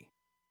hurry.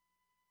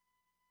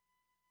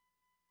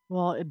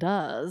 Well, it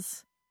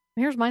does.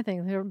 Here's my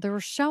thing. They were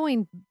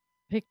showing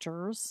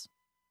pictures,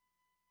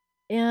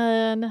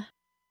 and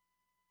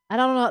I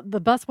don't know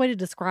the best way to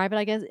describe it,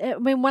 I guess.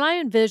 When I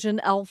envision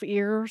elf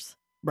ears,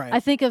 right, I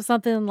think of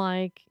something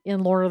like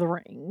in Lord of the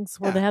Rings,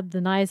 where they have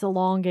the nice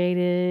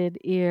elongated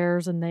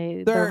ears, and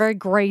they're very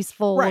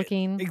graceful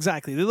looking.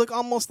 Exactly. They look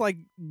almost like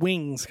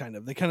wings, kind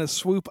of. They kind of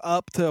swoop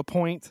up to a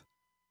point.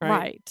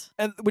 Right.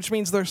 And which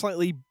means they're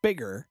slightly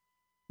bigger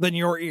than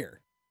your ear.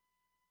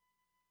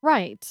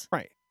 Right.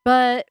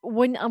 But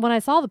when I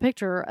saw the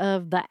picture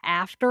of the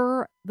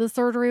after the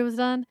surgery was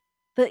done,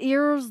 the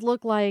ears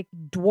look like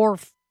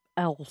dwarf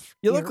elf.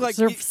 You look like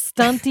they're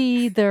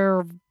stunty,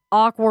 they're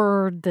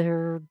awkward,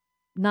 they're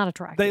not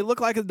attractive. They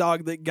look like a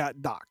dog that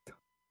got docked.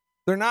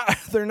 They're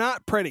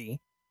not pretty.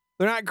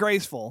 They're not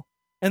graceful,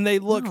 and they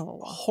look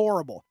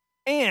horrible.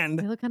 And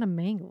they look kind of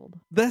mangled.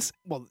 This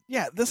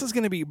is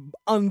going to be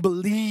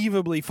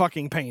unbelievably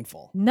fucking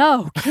painful.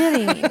 No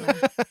kidding.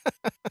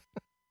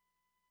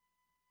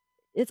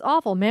 It's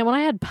awful, man. When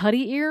I had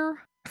putty ear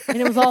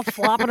and it was all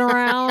flopping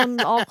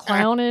around, all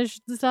clownish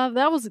and stuff,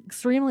 that was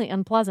extremely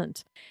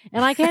unpleasant.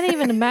 And I can't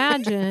even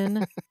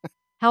imagine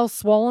how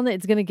swollen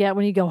it's going to get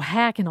when you go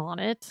hacking on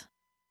it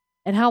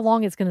and how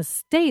long it's going to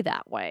stay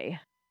that way.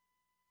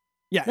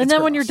 Yeah, and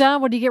then when you're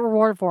done, what do you get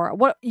rewarded for?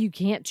 What you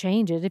can't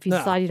change it if you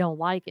decide you don't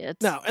like it.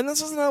 No, and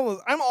this is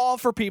I'm all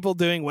for people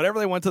doing whatever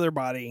they want to their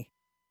body,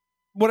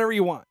 whatever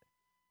you want.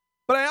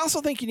 But I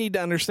also think you need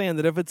to understand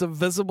that if it's a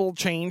visible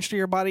change to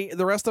your body,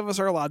 the rest of us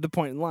are allowed to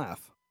point and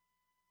laugh.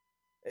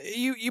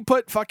 You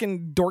put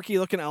fucking dorky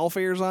looking elf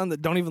ears on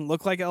that don't even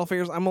look like elf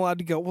ears, I'm allowed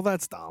to go, well,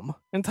 that's dumb,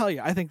 and tell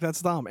you I think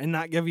that's dumb and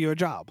not give you a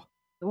job.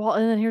 Well,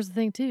 and then here's the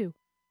thing too.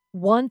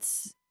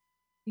 Once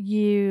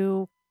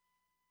you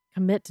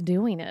commit to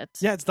doing it.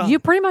 Yeah, it's done. You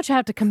pretty much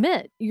have to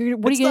commit. What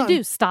are It's you going to done.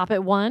 do? Stop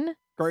at one?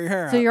 Grow your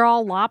hair So out. you're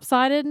all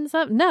lopsided and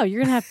stuff? No, you're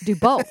going to have to do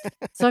both.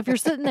 So if you're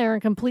sitting there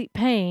in complete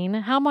pain,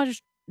 how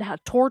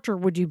torture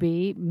would you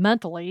be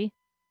mentally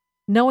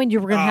knowing you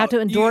were going to have to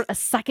endure it a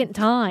second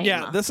time?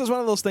 Yeah, this is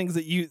one of those things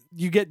that you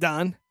get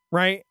done,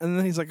 right? And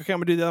then he's like, okay, I'm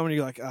going to do the other one.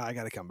 You're like, oh, I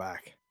got to come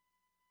back.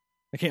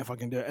 I can't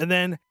fucking do it. And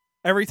then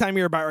every time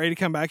you're about ready to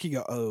come back, you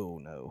go, oh,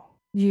 no.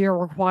 You're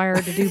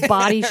required to do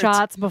body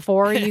shots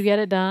before you get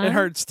it done. It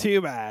hurts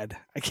too bad.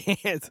 I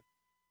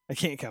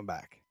can't come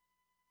back.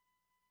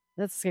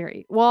 That's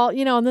scary. Well,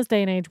 in this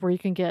day and age where you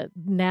can get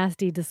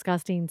nasty,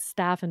 disgusting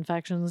staph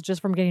infections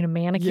just from getting a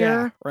manicure.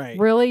 Yeah, right.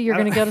 Really? You're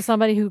going to go to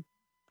somebody who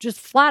just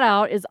flat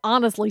out is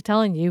honestly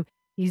telling you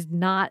he's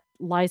not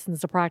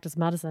licensed to practice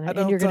medicine.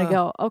 And you're going to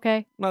go, okay.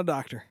 I'm not a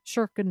doctor.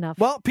 Sure, good enough.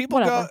 Well, people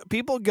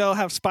Whatever. go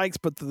have spikes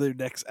put through their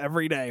dicks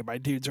every day by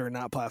dudes who are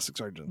not plastic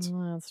surgeons.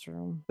 That's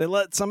true. They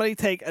let somebody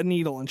take a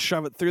needle and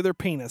shove it through their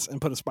penis and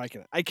put a spike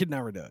in it. I could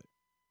never do it.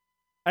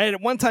 I had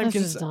at one time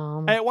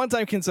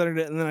considered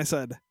it, and then I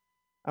said,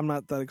 I'm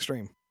not that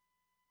extreme.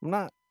 I'm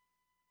not.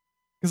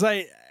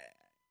 Because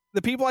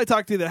the people I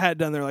talked to that had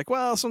done, they're like,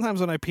 well,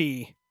 sometimes when I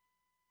pee,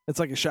 it's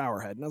like a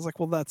shower head. And I was like,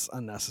 well, that's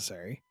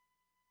unnecessary.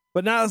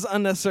 But not as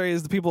unnecessary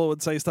as the people who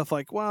would say stuff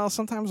like, well,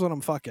 sometimes when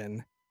I'm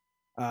fucking,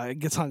 it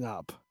gets hung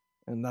up.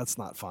 And that's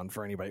not fun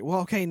for anybody.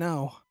 Well, okay,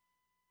 no.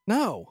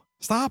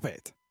 Stop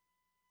it.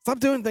 Stop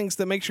doing things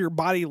that makes your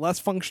body less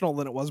functional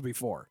than it was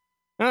before.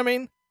 You know what I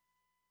mean?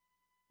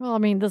 Well, I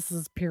mean, this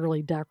is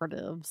purely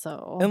decorative,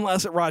 so.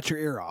 Unless it rots your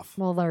ear off.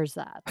 Well, there's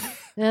that.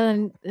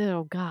 And,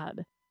 oh,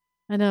 God.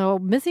 I know,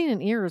 missing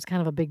an ear is kind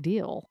of a big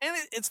deal. And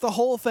it's the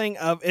whole thing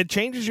of, it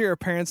changes your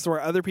appearance to where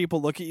other people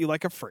look at you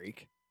like a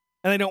freak,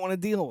 and they don't want to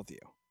deal with you.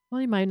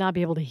 Well, you might not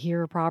be able to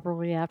hear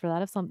properly after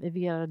that if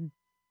you get a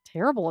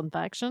terrible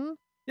infection.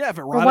 Yeah, if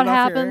it Or rotted what off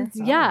happens?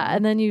 your ear. Yeah,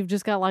 and then you've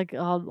just got like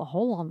a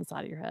hole on the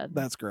side of your head.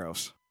 That's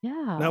gross.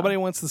 Yeah. Nobody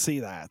wants to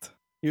see that.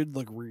 You'd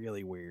look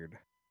really weird.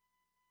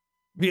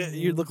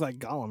 You'd look like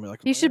Gollum. You're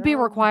like, you should be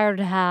required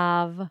to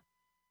have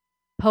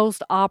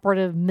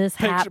post-operative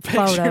mishap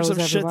photos pictures of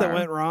everywhere. shit that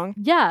went wrong.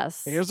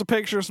 Yes. Here's a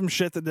picture of some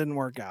shit that didn't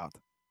work out.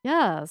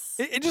 Yes.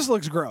 It just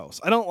looks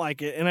gross. I don't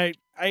like it. And I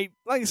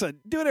like I said,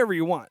 do whatever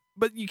you want.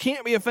 But you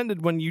can't be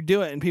offended when you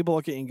do it and people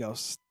look at you and go,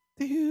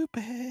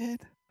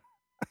 stupid.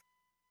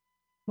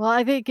 Well,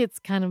 I think it's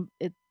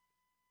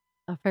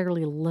a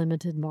fairly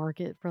limited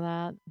market for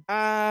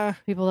that.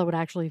 People that would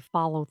actually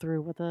follow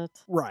through with it.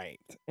 Right.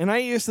 And I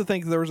used to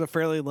think there was a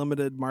fairly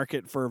limited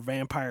market for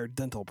vampire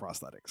dental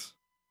prosthetics.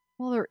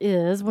 Well, there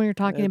is when you're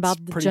talking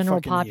about the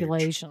general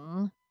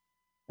population.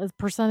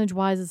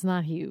 Percentage-wise, it's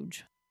not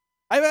huge.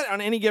 I bet on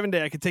any given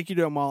day I could take you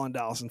to a mall in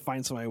Dallas and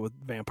find somebody with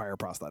vampire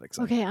prosthetics.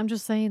 Okay, I'm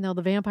just saying, though,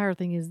 the vampire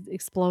thing has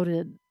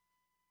exploded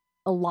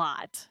a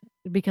lot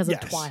because of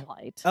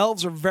Twilight.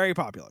 Elves are very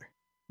popular.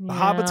 The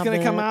Hobbit's going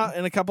to come out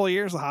in a couple of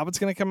years. The Hobbit's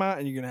going to come out,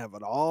 and you're going to have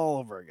it all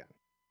over again.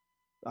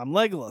 I'm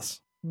Legolas.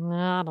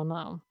 I don't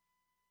know.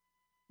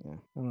 Yeah,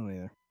 I don't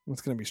either.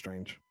 It's going to be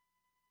strange.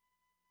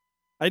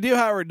 I do,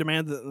 however,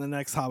 demand that in the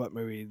next Hobbit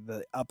movie,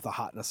 they up the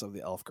hotness of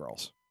the elf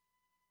girls.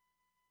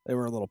 They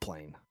were a little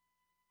plain.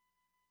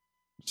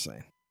 Just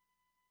saying.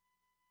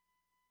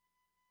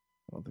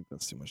 I don't think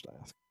that's too much to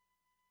ask.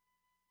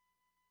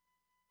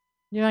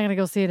 You're not going to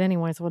go see it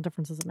anyway, so what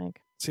difference does it make?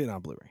 See it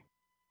on Blu-ray.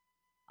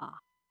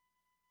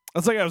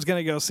 It's like I was going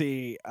to go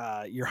see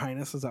Your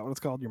Highness. Is that what it's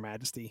called? Your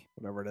Majesty?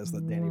 Whatever it is, the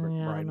Danny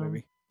McBride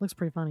movie. Looks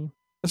pretty funny.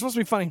 It's supposed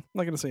to be funny. I'm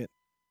not going to see it.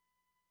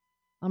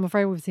 I'm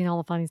afraid we've seen all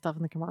the funny stuff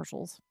in the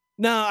commercials.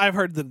 No, I've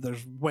heard that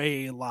there's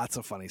lots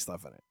of funny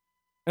stuff in it.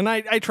 And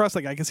I trust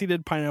that guy because he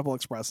did Pineapple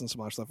Express and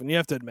some other stuff. And you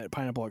have to admit,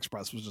 Pineapple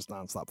Express was just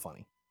nonstop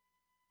funny.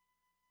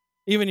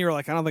 Even you were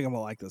like, I don't think I'm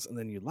going to like this. And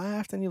then you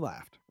laughed and you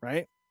laughed,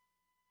 right?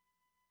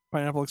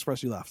 Pineapple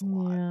Express, you laughed a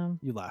lot. Yeah.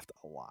 You laughed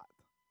a lot.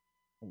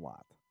 A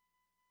lot.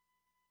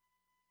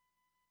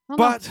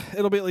 But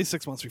it'll be at least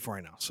 6 months before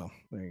I know. So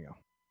there you go.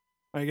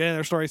 Are you getting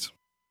their stories?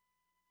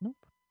 Nope.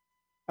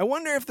 I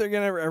wonder if they're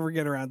going to ever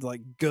get around to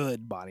like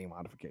good body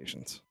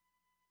modifications.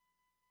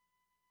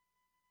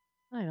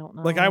 I don't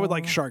know. Like I would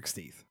like shark's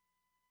teeth.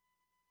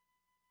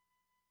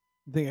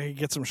 You think I could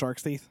get some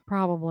shark's teeth?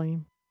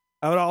 Probably.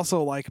 I would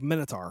also like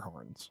minotaur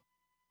horns.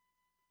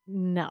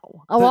 No.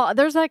 Well,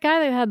 there's that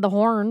guy that had the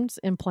horns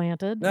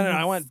implanted. No,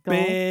 I want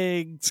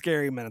big,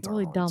 scary minotaur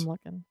really horns. Dumb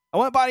looking. I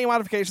want body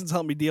modifications to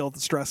help me deal with the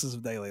stresses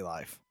of daily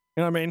life.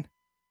 You know what I mean?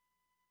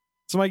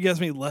 Somebody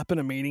gives me lip in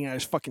a meeting, I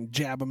just fucking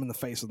jab them in the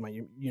face with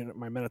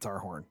my minotaur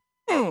horn.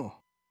 They're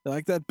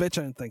like, that bitch?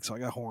 I didn't think so. I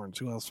got horns.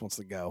 Who else wants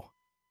to go?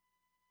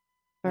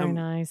 Very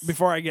nice.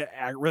 Before I get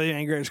really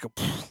angry, I just go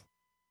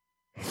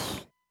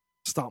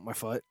stomp my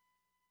foot,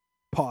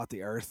 paw at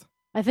the earth.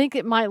 I think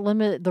it might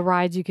limit the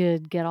rides you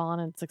could get on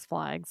at Six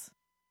Flags.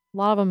 A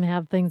lot of them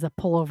have things that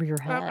pull over your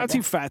head. I'm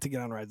too fat to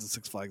get on rides at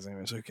Six Flags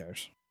anyway, so who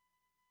cares?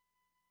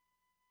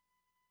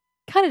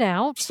 Cut it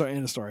out.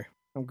 End of story.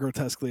 I'm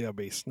grotesquely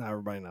obese. Now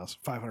everybody knows.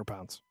 500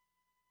 pounds.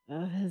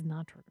 That is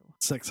not true.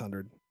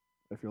 600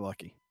 if you're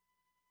lucky.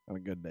 On a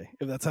good day.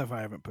 If that's if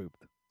I haven't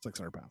pooped.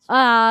 600 pounds.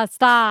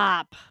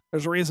 Stop.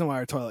 There's a reason why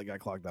our toilet got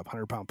clogged up.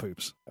 100-pound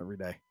poops every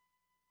day.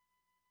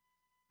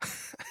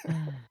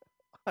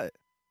 What?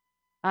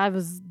 I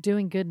was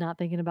doing good not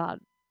thinking about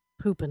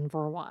pooping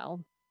for a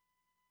while.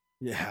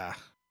 Yeah.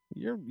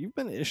 You've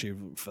been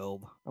issue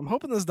filled. I'm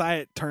hoping this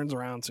diet turns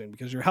around soon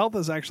because your health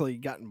has actually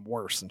gotten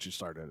worse since you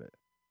started it.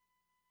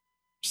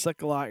 You're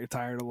sick a lot. You're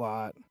tired a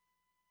lot.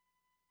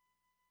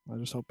 I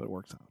just hope it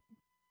works out.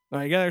 All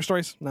right, you got other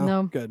stories?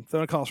 No. Good. If they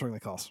want to call us, ring the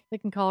calls. They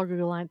can call our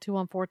Google line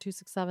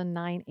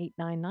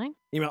 214-267-9899.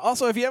 Email.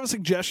 Also, if you have a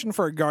suggestion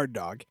for a guard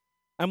dog,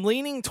 I'm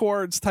leaning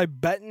towards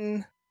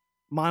Tibetan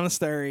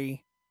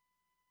monastery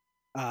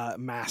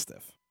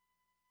mastiff.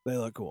 They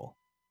look cool.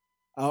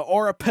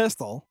 Or a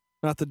pistol.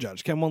 Not the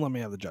judge. Ken won't let me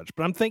have the judge.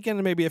 But I'm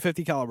thinking maybe a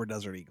 50 caliber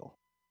Desert Eagle.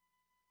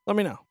 Let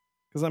me know.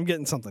 Because I'm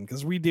getting something.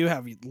 Because we do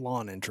have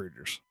lawn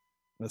intruders.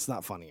 It's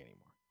not funny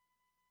anymore.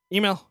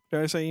 Email. Did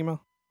I say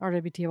email?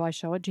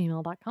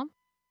 rwtyshow@gmail.com.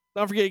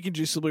 Don't forget you can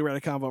juicibly write a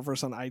convo for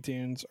us on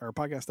iTunes or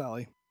Podcast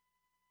Alley.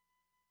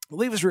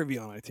 Leave us a review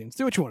on iTunes.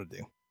 Do what you want to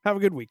do. Have a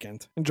good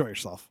weekend. Enjoy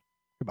yourself.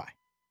 Goodbye.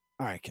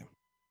 All right, Kim.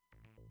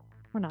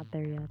 We're not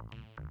there yet.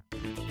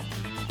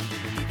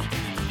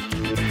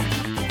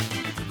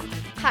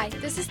 Hi,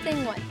 this is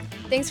Thing One.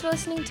 Thanks for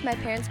listening to my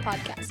parents'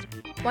 podcast.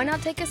 Why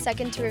not take a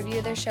second to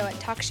review their show at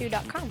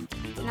talkshoe.com?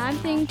 And I'm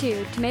Thing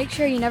Two. To make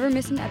sure you never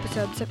miss an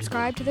episode,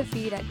 subscribe to the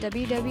feed at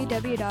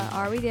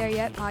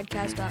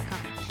www.arewethereyetpodcast.com.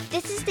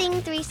 This is Thing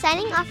 3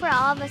 signing off for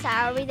all of us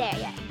at Are We There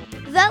Yet?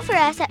 Vote for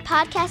us at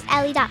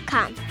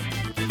podcastalley.com.